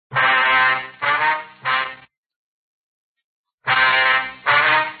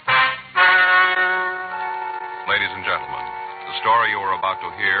story you are about to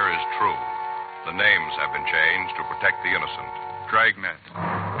hear is true. The names have been changed to protect the innocent. Dragnet.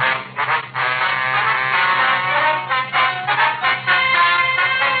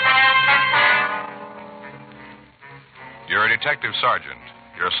 You're a detective sergeant.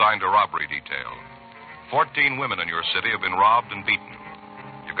 You're assigned to robbery detail. 14 women in your city have been robbed and beaten.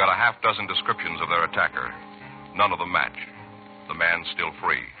 You've got a half dozen descriptions of their attacker. None of them match. The man's still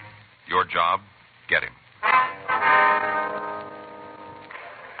free. Your job, get him.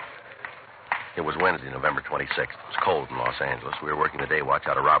 It was Wednesday, November 26th. It was cold in Los Angeles. We were working the day watch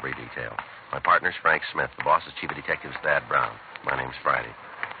out of robbery detail. My partner's Frank Smith. The boss is Chief of Detectives Thad Brown. My name's Friday.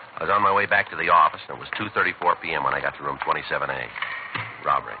 I was on my way back to the office, and it was 2:34 p.m. when I got to room 27A.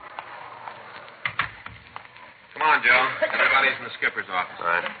 Robbery. Come on, Joe. Everybody's in the skipper's office. All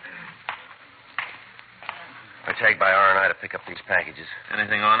right. I tagged by R&I to pick up these packages.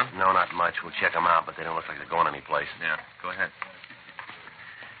 Anything on them? No, not much. We'll check them out, but they don't look like they're going anyplace. Yeah, go ahead.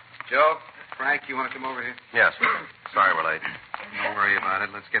 Joe, Frank, you want to come over here? Yes. Sorry we're late. Don't worry about it.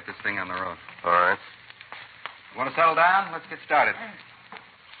 Let's get this thing on the road. All right. You want to settle down? Let's get started.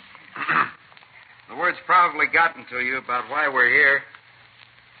 The word's probably gotten to you about why we're here.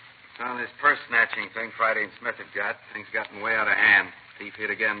 It's on this purse snatching thing Friday and Smith have got. Things gotten way out of hand. Thief hit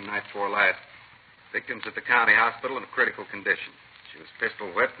again the night before last. Victim's at the county hospital in a critical condition. She was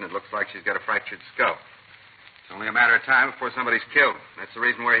pistol whipped, and it looks like she's got a fractured skull. It's only a matter of time before somebody's killed. That's the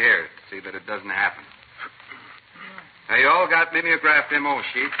reason we're here, to see that it doesn't happen. Now, you all got mimeographed MO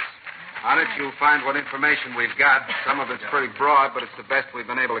sheets. On it, you'll find what information we've got. Some of it's pretty broad, but it's the best we've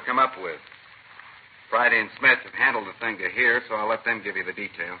been able to come up with. Friday and Smith have handled the thing to here, so I'll let them give you the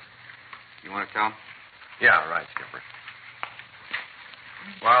details. You want to tell them? Yeah, right, Skipper.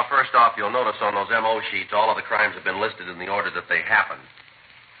 Well, first off, you'll notice on those MO sheets all of the crimes have been listed in the order that they happened.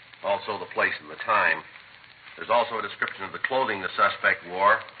 Also the place and the time. There's also a description of the clothing the suspect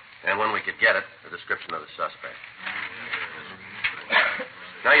wore, and when we could get it, a description of the suspect.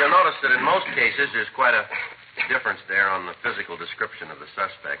 Now, you'll notice that in most cases there's quite a difference there on the physical description of the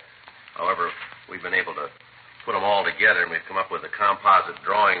suspect. However, we've been able to put them all together, and we've come up with a composite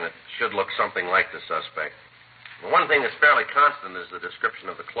drawing that should look something like the suspect. The one thing that's fairly constant is the description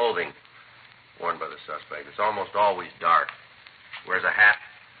of the clothing worn by the suspect. It's almost always dark. Wears a hat,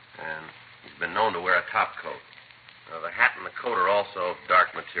 and he's been known to wear a top coat. Now, the hat and the coat are also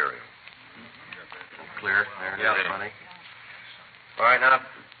dark material. Clear? There it is, everybody. All right, now,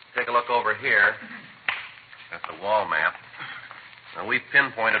 take a look over here at the wall map. Now, we've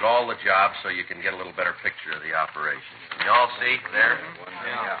pinpointed all the jobs so you can get a little better picture of the operation. Can you all see there?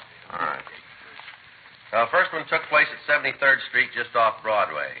 Yeah. All right. First one took place at 73rd Street, just off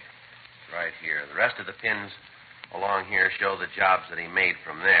Broadway. Right here. The rest of the pins along here show the jobs that he made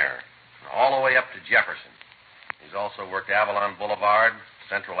from there, all the way up to Jefferson. He's also worked Avalon Boulevard,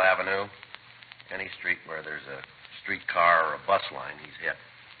 Central Avenue, any street where there's a streetcar or a bus line he's hit.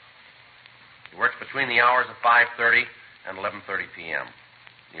 He works between the hours of 5:30 and 11:30 p.m.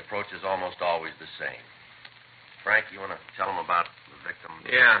 The approach is almost always the same. Frank, you want to tell him about the victim?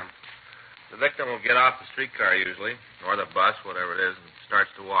 Yeah. The victim will get off the streetcar usually, or the bus, whatever it is, and starts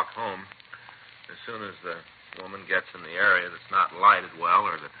to walk home. As soon as the woman gets in the area that's not lighted well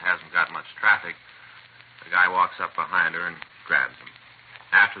or that hasn't got much traffic, the guy walks up behind her and grabs him.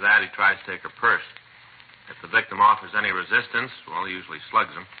 After that, he tries to take her purse. If the victim offers any resistance, well, he usually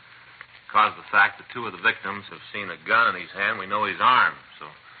slugs him. Because of the fact that two of the victims have seen a gun in his hand, we know he's armed. So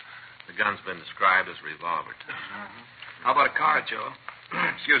the gun's been described as a revolver. How about a car, Joe?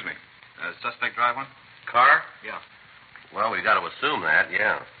 Excuse me. Suspect drive one? Car? Yeah. Well, we've got to assume that,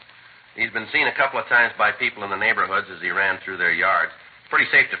 yeah. He's been seen a couple of times by people in the neighborhoods as he ran through their yards. Pretty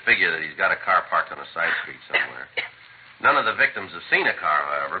safe to figure that he's got a car parked on a side street somewhere. None of the victims have seen a car,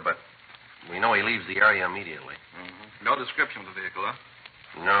 however, but we know he leaves the area immediately. Mm-hmm. No description of the vehicle, huh?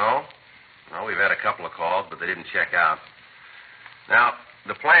 No, we've had a couple of calls, but they didn't check out. Now,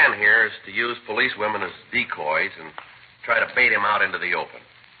 the plan here is to use police women as decoys and try to bait him out into the open.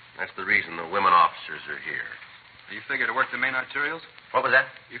 That's the reason the women officers are here. You figure to work the main arterials? What was that?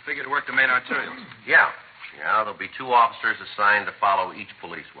 You figure to work the main arterials? Yeah, there'll be 2 officers assigned to follow each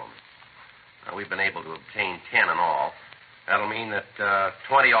policewoman. Now, we've been able to obtain 10 in all. That'll mean that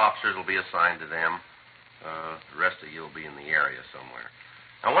 20 officers will be assigned to them. The rest of you will be in the area somewhere.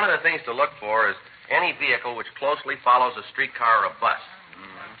 Now, one of the things to look for is any vehicle which closely follows a streetcar or a bus.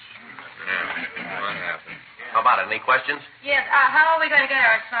 Yeah, what happened? How about it? Any questions? Yes, how are we going to get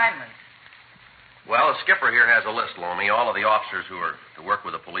our assignments? Well, the skipper here has a list, Lomi. All of the officers who are to work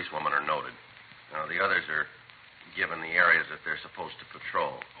with a policewoman are noted. Now, the others are given the areas that they're supposed to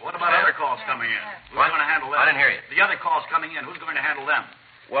patrol. What about other calls coming in? Who's What? going to handle them? I didn't hear you. The other calls coming in, who's going to handle them?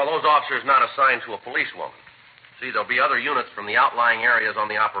 Well, those officers not assigned to a policewoman. See, there'll be other units from the outlying areas on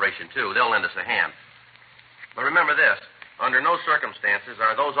the operation, too. They'll lend us a hand. But remember this. Under no circumstances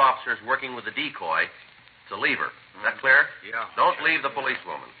are those officers working with the decoy to leave her. Is that clear? Yeah. Don't leave the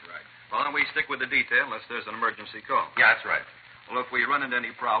policewoman. Right. Well, then we stick with the detail unless there's an emergency call. Yeah, that's right. Well, if we run into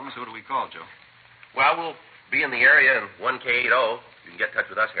any problems, who do we call, Joe? Well, we'll be in the area in 1K80. You can get in touch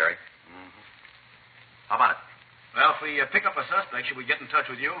with us, Harry. Mm-hmm. How about it? Well, if we pick up a suspect, should we get in touch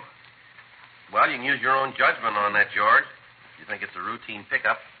with you? Well, you can use your own judgment on that, George. If you think it's a routine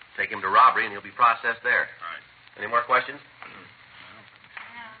pickup, take him to robbery and he'll be processed there. All right. Any more questions?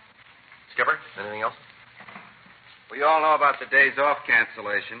 Skipper, anything else? We all know about the days off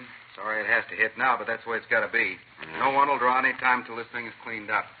cancellation. Sorry it has to hit now, but that's the way it's got to be. No one will draw any time till this thing is cleaned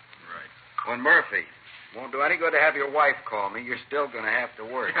up. Right. When Murphy, won't do any good to have your wife call me. You're still going to have to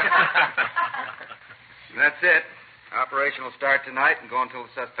work. That's it. Operation will start tonight and go until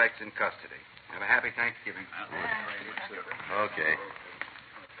the suspect's in custody. Have a happy Thanksgiving. Okay.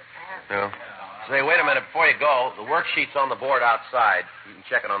 Well, say, wait a minute. Before you go, the worksheet's on the board outside. You can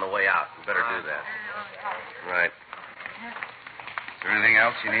check it on the way out. You better do that. Right. Is there anything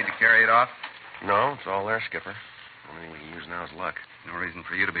else you need to carry it off? No, it's all there, Skipper. Only thing we can use now is luck. No reason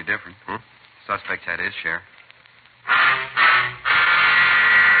for you to be different. Hmm? Suspect had his share.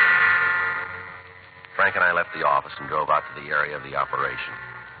 Frank and I left the office and drove out to the area of the operation.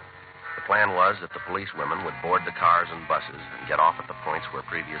 The plan was that the police women would board the cars and buses and get off at the points where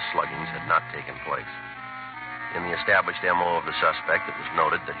previous sluggings had not taken place. In the established M.O. of the suspect, it was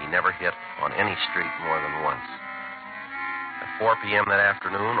noted that he never hit on any street more than once. At 4 p.m. that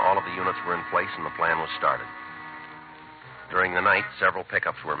afternoon, all of the units were in place and the plan was started. During the night, several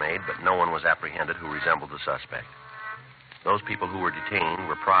pickups were made, but no one was apprehended who resembled the suspect. Those people who were detained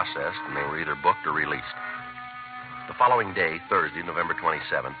were processed, and they were either booked or released. The following day, Thursday, November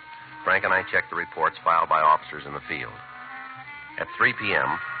 27th, Frank and I checked the reports filed by officers in the field. At 3 p.m.,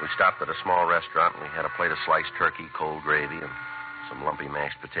 we stopped at a small restaurant, and we had a plate of sliced turkey, cold gravy, and some lumpy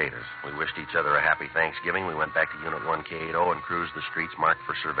mashed potatoes. We wished each other a happy Thanksgiving. We went back to Unit 1K80 and cruised the streets marked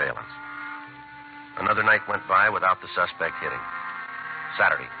for surveillance. Another night went by without the suspect hitting.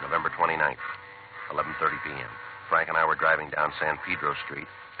 Saturday, November 29th, 11:30 p.m. Frank and I were driving down San Pedro Street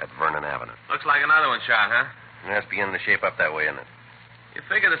at Vernon Avenue. Looks like another one shot, huh? And that's beginning to shape up that way, isn't it? You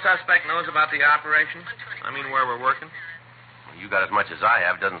figure the suspect knows about the operation? I mean, where we're working? Well, you got as much as I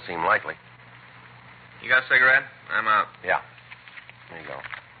have. Doesn't seem likely. You got a cigarette? I'm out. Yeah. There you go.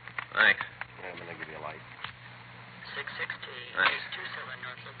 Thanks. Yeah, I'm going to give you a light. 660 Thanks. 27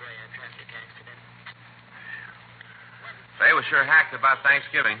 North La Brea, traffic accident. Faye was sure hacked about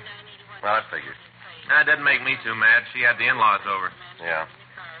Thanksgiving. Well, that figures. That didn't make me too mad. She had the in-laws over. Yeah.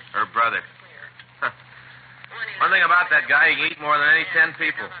 Her brother. One thing about that guy, he can eat more than any 10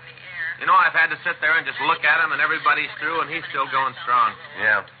 people. You know, I've had to sit there and just look at him, and everybody's through, and he's still going strong.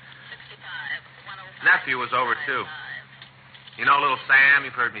 Yeah. Nephew was over, too. You know little Sam?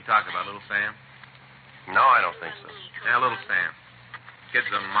 You've heard me talk about little Sam. No, I don't think so. Yeah, little Sam. Kid's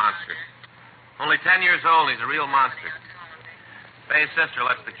a monster. Only 10 years old, and he's a real monster. Faye's sister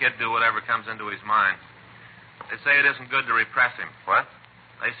lets the kid do whatever comes into his mind. They say it isn't good to repress him. What?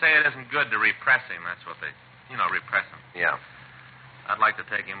 They say it isn't good to repress him. That's what they, repress him. Yeah. I'd like to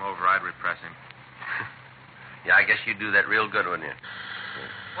take him over. I'd repress him. Yeah, I guess you'd do that real good, wouldn't you?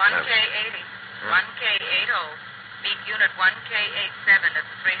 1K80. 1K80. Meet Unit 1K87 at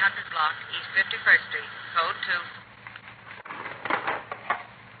the 300 block, East 51st Street. Code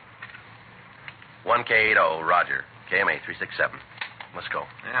 2. 1K80, Roger. KMA 367. Let's go.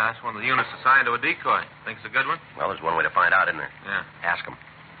 Yeah, that's one of the units assigned to a decoy. Think it's a good one? Well, there's one way to find out, isn't there? Yeah. Ask him.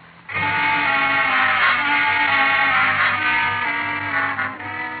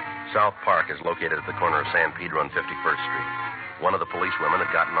 South Park is located at the corner of San Pedro and 51st Street. One of the policewomen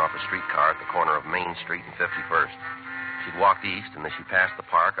had gotten off a streetcar at the corner of Main Street and 51st. She'd walked east, and as she passed the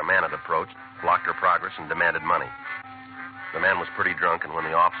park, a man had approached, blocked her progress, and demanded money. The man was pretty drunk, and when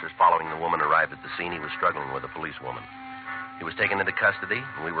the officers following the woman arrived at the scene, he was struggling with a policewoman. He was taken into custody,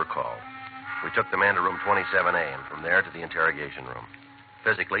 and we were called. We took the man to room 27A, and from there to the interrogation room.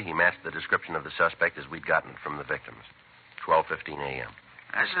 Physically, he matched the description of the suspect as we'd gotten it from the victims. 12:15 a.m.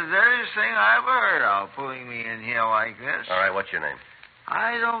 That's the dirtiest thing I ever heard of, pulling me in here like this. All right, what's your name?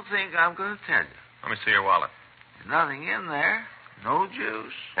 I don't think I'm going to tell you. Let me see your wallet. There's nothing in there. No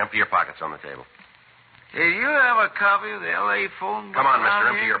juice. Empty your pockets on the table. Hey, you have a copy of the L.A. phone book? Come on, mister. around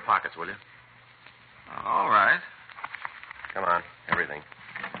Empty here? your pockets, will you? All right. Come on. Everything.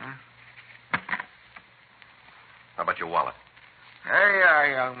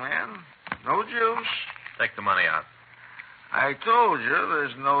 young man. No juice. Take the money out. I told you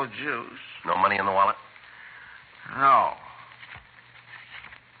there's no juice. No money in the wallet? No.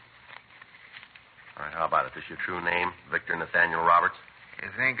 All right, how about it? This your true name, Victor Nathaniel Roberts? You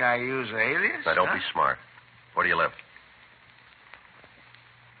think I use alias? Now, don't huh? be smart. Where do you live?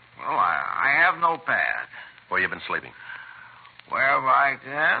 Well, I have no pad. Where you been sleeping? Wherever I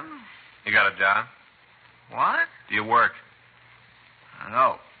can. You got a job? What? Do you work?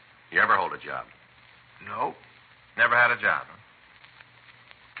 No. You ever hold a job? Nope. Never had a job, huh?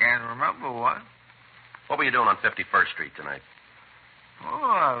 Can't remember one. What were you doing on 51st Street tonight? Oh,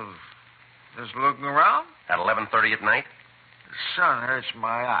 I was just looking around. At 11:30 at night? The sun hurts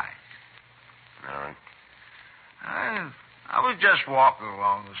my eyes. All right. I was just walking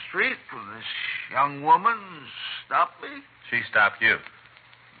along the street when this young woman stopped me. She stopped you.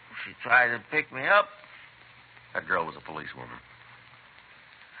 She tried to pick me up. That girl was a policewoman.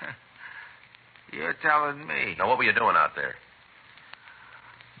 You're telling me. Now, what were you doing out there?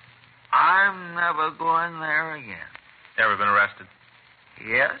 I'm never going there again. Ever been arrested?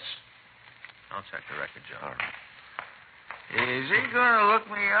 Yes? I'll check the record, Joe. All right. Is he going to look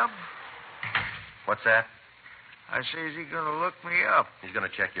me up? What's that? I say, is he going to look me up? He's going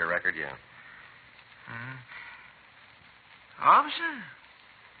to check your record, yeah. Officer,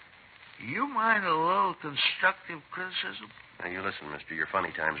 you mind a little constructive criticism? Now, you listen, mister. Your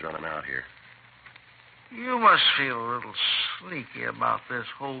funny time's running out here. You must feel a little sneaky about this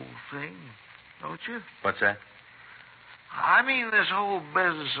whole thing, don't you? What's that? I mean, this whole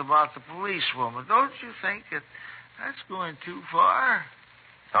business about the policewoman. Don't you think that's going too far?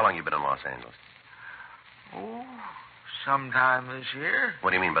 How long you been in Los Angeles? Oh, sometime this year.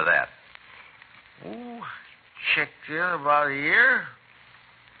 What do you mean by that? Oh, checked in about a year.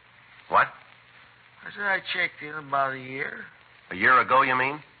 What? I said I checked in about a year. A year ago, you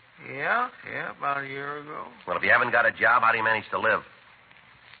mean? Yeah, about a year ago. Well, if you haven't got a job, how do you manage to live?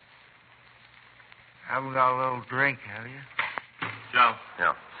 Haven't got a little drink, have you? Joe.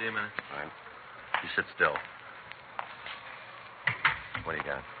 Yeah. See you a minute. All right. You sit still. What do you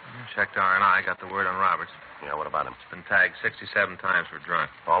got? Checked R&I. Got the word on Roberts. Yeah, what about him? He's been tagged 67 times for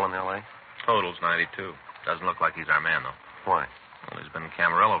drunk. All in L.A.? Total's 92. Doesn't look like he's our man, though. Why? Well, he's been in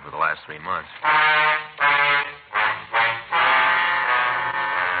Camarillo for the last 3 months.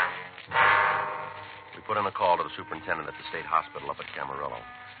 We put in a call to the superintendent at the state hospital up at Camarillo.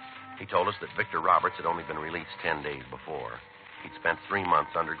 He told us that Victor Roberts had only been released 10 days before. He'd spent 3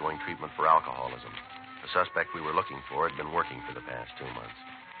 months undergoing treatment for alcoholism. The suspect we were looking for had been working for the past 2 months.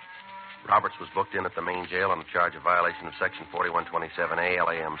 Roberts was booked in at the main jail on the charge of violation of Section 4127A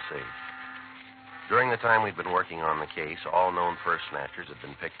LAMC. During the time we'd been working on the case, all known first snatchers had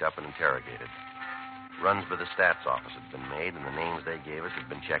been picked up and interrogated. Runs by the stats office had been made, and the names they gave us had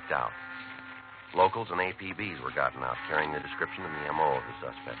been checked out. Locals and APBs were gotten out, carrying the description and the MO of the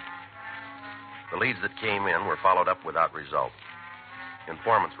suspect. The leads that came in were followed up without result.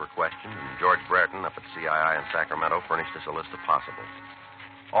 Informants were questioned, and George Brereton up at CII in Sacramento furnished us a list of possibles.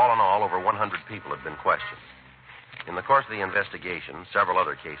 All in all, over 100 people had been questioned. In the course of the investigation, several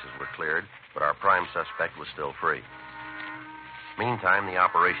other cases were cleared, but our prime suspect was still free. Meantime, the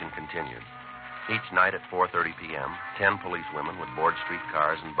operation continued. Each night at 4:30 p.m., 10 police women would board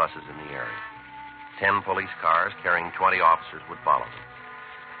streetcars and buses in the area. 10 police cars carrying 20 officers would follow them.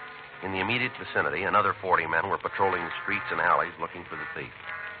 In the immediate vicinity, another 40 men were patrolling the streets and alleys looking for the thief.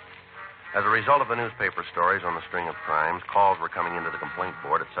 As a result of the newspaper stories on the string of crimes, calls were coming into the complaint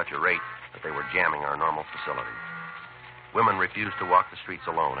board at such a rate that they were jamming our normal facility. Women refused to walk the streets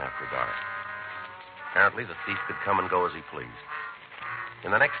alone after dark. Apparently, the thief could come and go as he pleased.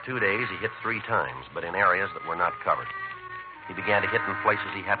 In the next 2 days, he hit 3 times, but in areas that were not covered. He began to hit in places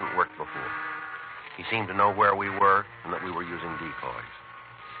he hadn't worked before. He seemed to know where we were and that we were using decoys.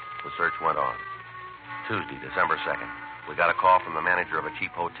 The search went on. Tuesday, December 2nd, we got a call from the manager of a cheap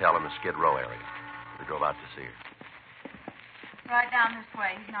hotel in the Skid Row area. We drove out to see her. Right down this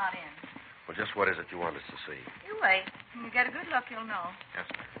way. He's not in. Well, just what is it you want us to see? You wait. When you get a good look, you'll know. Yes,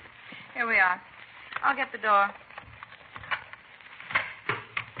 ma'am. Here we are. I'll get the door.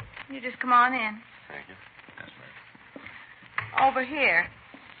 You just come on in. Thank you. Yes, ma'am. Over here.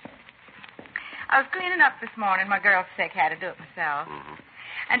 I was cleaning up this morning. My girl's sick. Had to do it myself. Mm-hmm.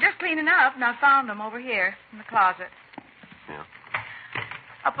 And just cleaning up, and I found them over here in the closet. Yeah.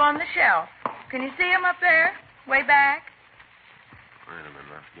 Up on the shelf. Can you see them up there? Way back? Wait a minute.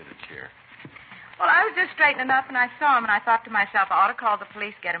 I'll get a chair. Well, I was just straightening up, and I saw them, and I thought to myself, I ought to call the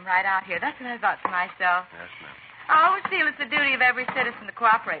police, get them right out here. That's what I thought to myself. Yes, ma'am. I always feel it's the duty of every citizen to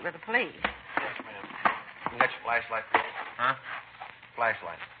cooperate with the police. Yes, ma'am. You got your flashlight, please? Huh?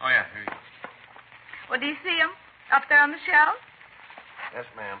 flashlight. Oh, yeah, here you go. Well, do you see them up there on the shelf? Yes,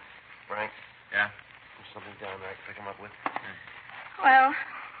 ma'am. Frank, Yeah? there's something down there I can pick him up with. Well,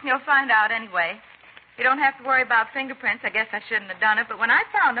 you'll find out anyway. You don't have to worry about fingerprints. I guess I shouldn't have done it, but when I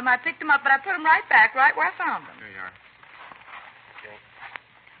found them, I picked them up, but I put them right back, right where I found them. Here you are. Okay.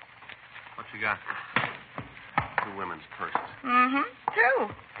 What you got? 2 women's purses. Mm-hmm. 2.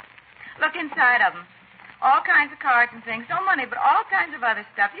 Look inside of them. All kinds of cards and things. No money, but all kinds of other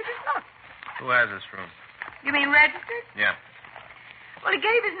stuff. You just look. Who has this room? You mean registered? Yeah. Well, he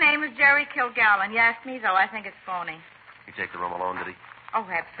gave his name as Jerry Kilgallen. You asked me, though. I think it's phony. He take the room alone, did he? Oh,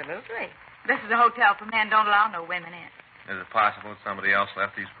 absolutely. This is a hotel for men. Don't allow no women in. Is it possible that somebody else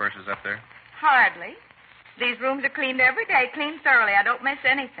left these purses up there? Hardly. These rooms are cleaned every day, cleaned thoroughly. I don't miss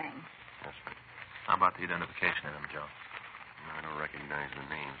anything. Yes, ma'am. How about the identification of them, Joe? No, I don't recognize the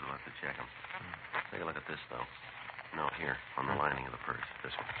names. We'll have to check them. Take a look at this, though. No, here, on the lining of the purse.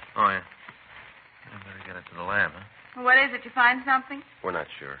 This one. Oh, yeah. You better get it to the lab, huh? Well, what is it? You find something? We're not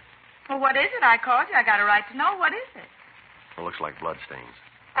sure. Well, what is it? I called you. I got a right to know. What is it? It looks like blood stains.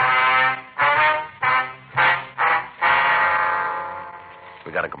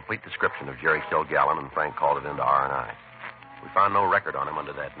 We got a complete description of Jerry Kilgallen, and Frank called it into R&I. We found no record on him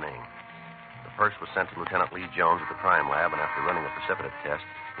under that name. The purse was sent to Lieutenant Lee Jones at the crime lab, and after running a precipitate test,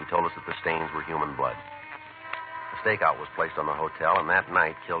 he told us that the stains were human blood. A stakeout was placed on the hotel, and that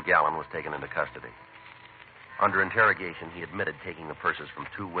night, Kilgallen was taken into custody. Under interrogation, he admitted taking the purses from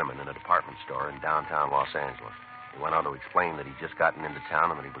 2 women in a department store in downtown Los Angeles. He went on to explain that he'd just gotten into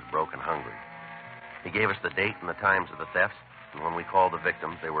town and that he was broke and hungry. He gave us the date and the times of the thefts, and when we called the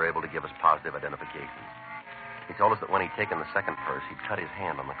victims, they were able to give us positive identifications. He told us that when he'd taken the second purse, he'd cut his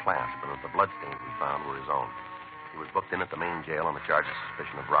hand on the clasp, and that the bloodstains we found were his own. He was booked in at the main jail on the charge of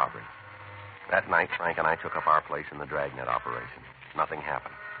suspicion of robbery. That night, Frank and I took up our place in the dragnet operation. Nothing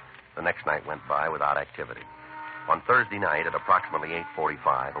happened. The next night went by without activity. On Thursday night at approximately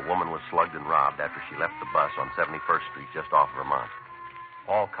 8:45, a woman was slugged and robbed after she left the bus on 71st Street just off Vermont.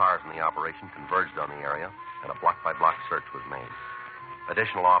 All cars in the operation converged on the area, and a block-by-block search was made.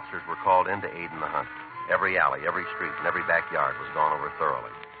 Additional officers were called in to aid in the hunt. Every alley, every street, and every backyard was gone over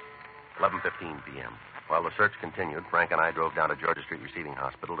thoroughly. 11:15 p.m. While the search continued, Frank and I drove down to Georgia Street Receiving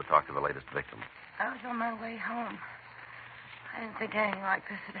Hospital to talk to the latest victim. I was on my way home. I didn't think anything like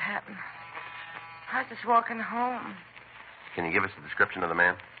this would happen. I was just walking home. Can you give us a description of the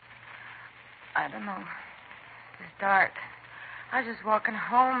man? I don't know. It was dark. I was just walking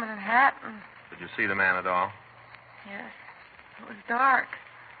home and it happened. Did you see the man at all? Yes. It was dark.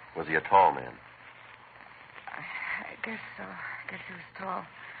 Was he a tall man? I guess so. I guess he was tall.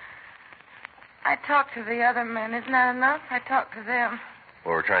 I talked to the other men. Isn't that enough? I talked to them.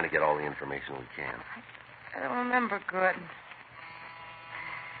 Well, we're trying to get all the information we can. I don't remember good.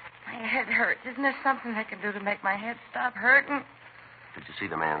 My head hurts. Isn't there something they can do to make my head stop hurting? Did you see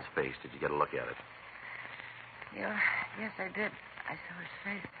the man's face? Did you get a look at it? Yeah, yes, I did. I saw his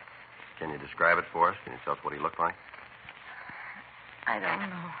face. Can you describe it for us? Can you tell us what he looked like? I don't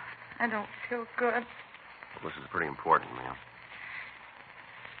know. I don't feel good. Well, this is pretty important, ma'am.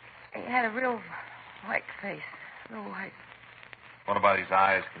 He had a real white face. Real white. What about his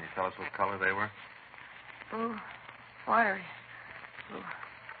eyes? Can you tell us what color they were? Blue. Watery. Blue.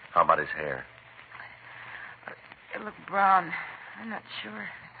 How about his hair? It looked brown. I'm not sure.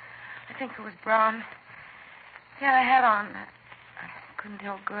 I think it was brown. He had a hat on. I couldn't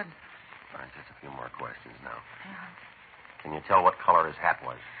tell good. All right, just a few more questions now. Yeah. Can you tell what color his hat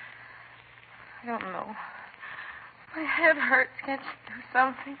was? I don't know. My head hurts. Can't you do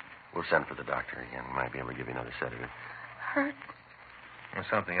something? We'll send for the doctor again. We might be able to give you another sedative. Hurts. There's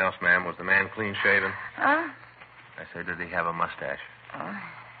something else, ma'am. Was the man clean shaven? Huh? I said, did he have a mustache?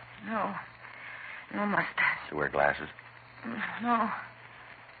 No. No mustache. Does he wear glasses? No.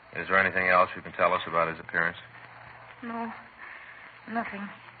 Is there anything else you can tell us about his appearance? No. Nothing.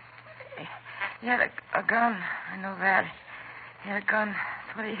 He had a gun. I know that. He had a gun.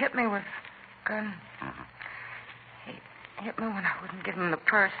 That's what he hit me with. Gun. Mm-hmm. He hit me when I wouldn't give him the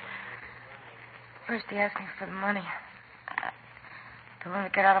purse. First, he asked me for the money. I told him to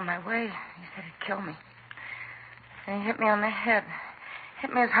get out of my way. He said he'd kill me. And he hit me on the head.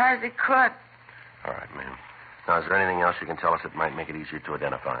 Hit me as hard as he could. All right, ma'am. Now, is there anything else you can tell us that might make it easier to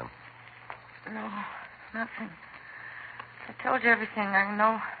identify him? No, nothing. I told you everything I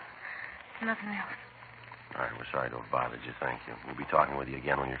know. Nothing else. All right, we're sorry to have bothered you. Thank you. We'll be talking with you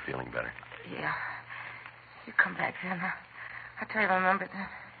again when you're feeling better. Yeah. You come back then. I'll try to remember then.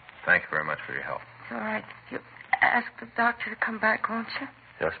 Thank you very much for your help. It's all right. You ask the doctor to come back, won't you?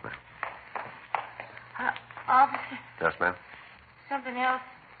 Yes, ma'am. Officer, Yes, ma'am? something else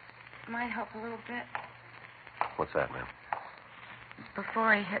might help a little bit. What's that, ma'am?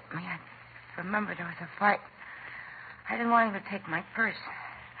 Before he hit me, I remembered there was a fight. I didn't want him to take my purse.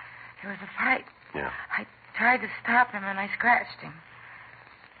 There was a fight. Yeah. I tried to stop him, and I scratched him.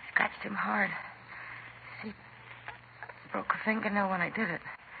 Scratched him hard. See, I broke a fingernail when I did it.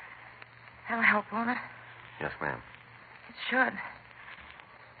 That'll help, won't it? Yes, ma'am. It should.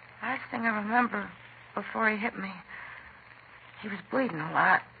 Last thing I remember before he hit me, he was bleeding a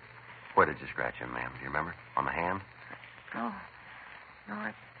lot. Where did you scratch him, ma'am? Do you remember? On the hand? No,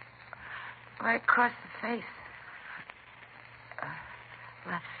 right across the face.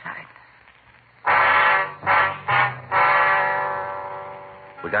 Left side.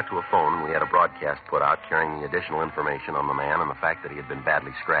 We got to a phone, and we had a broadcast put out carrying the additional information on the man and the fact that he had been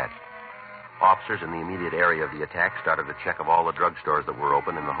badly scratched. Officers in the immediate area of the attack started a check of all the drugstores that were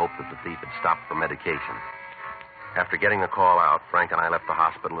open in the hope that the thief had stopped for medication. After getting the call out, Frank and I left the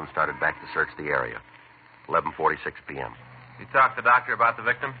hospital and started back to search the area. 11:46 p.m. You talked to the doctor about the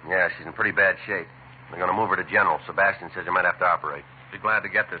victim? Yeah, she's in pretty bad shape. They're going to move her to General. Sebastian says he might have to operate. Be glad to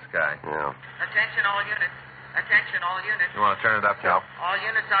get this guy. Yeah. Attention all units. Attention all units. You want to turn it up, Joe? All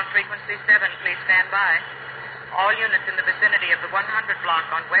units on frequency 7, please stand by. All units in the vicinity of the 100 block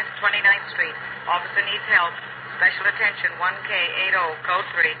on West 29th Street. Officer needs help. Special attention, 1K80, code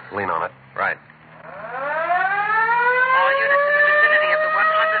 3. Lean on it. Right. All units in the vicinity of the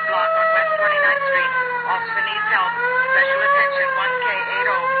 100 block on West 29th Street. Officer needs help. Special attention,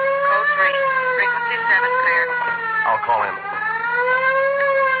 1K80, code 3. Frequency 7, clear. I'll call in.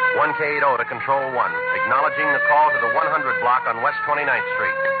 1K80 to Control 1. Acknowledging the call to the 100 block on West 29th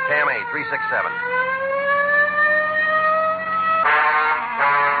Street. KMA 367.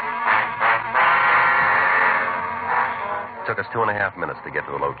 It took us 2.5 minutes to get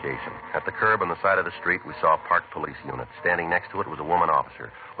to the location. At the curb on the side of the street, we saw a parked police unit. Standing next to it was a woman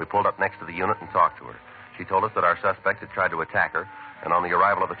officer. We pulled up next to the unit and talked to her. She told us that our suspect had tried to attack her, and on the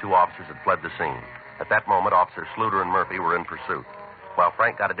arrival of the two officers had fled the scene. At that moment, Officers Sluder and Murphy were in pursuit. While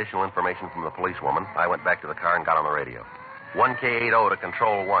Frank got additional information from the policewoman, I went back to the car and got on the radio. 1K80 to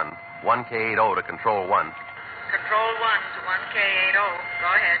Control 1. 1K80 to Control 1. Control 1 to 1K80. Go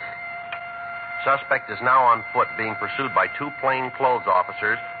ahead. Suspect is now on foot being pursued by two plainclothes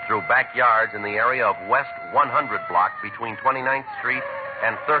officers through backyards in the area of West 100 block between 29th Street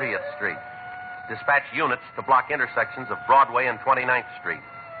and 30th Street. Dispatch units to block intersections of Broadway and 29th Street,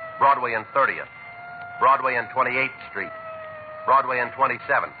 Broadway and 30th, Broadway and 28th Street, Broadway and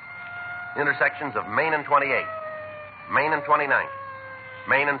 27th, intersections of Main and 28th, Main and 29th,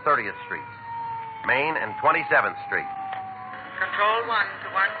 Main and 30th Streets, Main and 27th Street. Control 1 to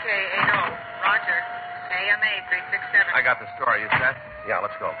 1K80. Roger. AMA 367. I got the story. You set? Yeah,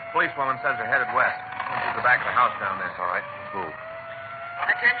 let's go. Policewoman says they're headed west. To the back of the house down there. All right, move.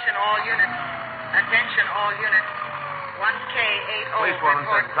 Attention all units. Attention all units. 1K80. Policewoman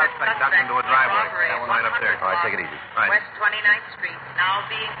says suspect ducked into a driveway. That one right up there. All right, take it easy. Right. West 29th Street. Now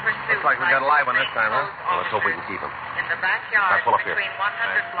being pursued. Looks like we got a live one this time, huh? Well, let's hope we can keep him. In the backyard Now, pull up here. between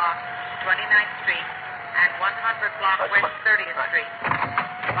 100 block 29th Street and 100 block West 30th Street.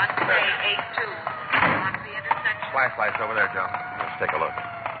 1K82 on the intersection. Flashlight's over there, Joe. Let's take a look.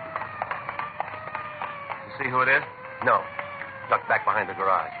 You see who it is? No. Ducked back behind the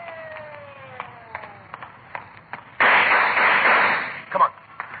garage. Come on.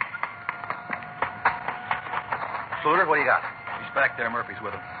 Sluder, what do you got? He's back there. Murphy's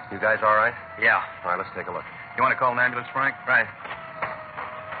with him. You guys all right? Yeah. All right, let's take a look. You want to call an ambulance, Frank? Right.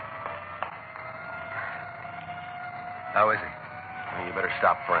 How is he? Well, you better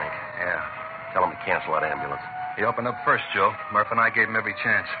stop Frank. Yeah. Tell him to cancel that ambulance. He opened up first, Joe. Murph and I gave him every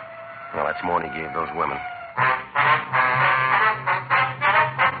chance. Well, that's more than he gave those women.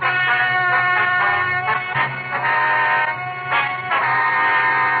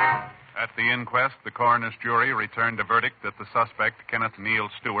 At the inquest, the coroner's jury returned a verdict that the suspect, Kenneth Neil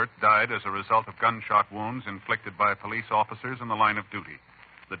Stewart, died as a result of gunshot wounds inflicted by police officers in the line of duty.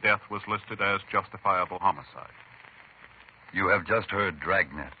 The death was listed as justifiable homicide. You have just heard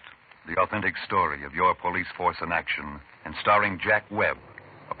Dragnet, the authentic story of your police force in action, and starring Jack Webb,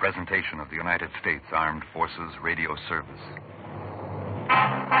 a presentation of the United States Armed Forces Radio Service.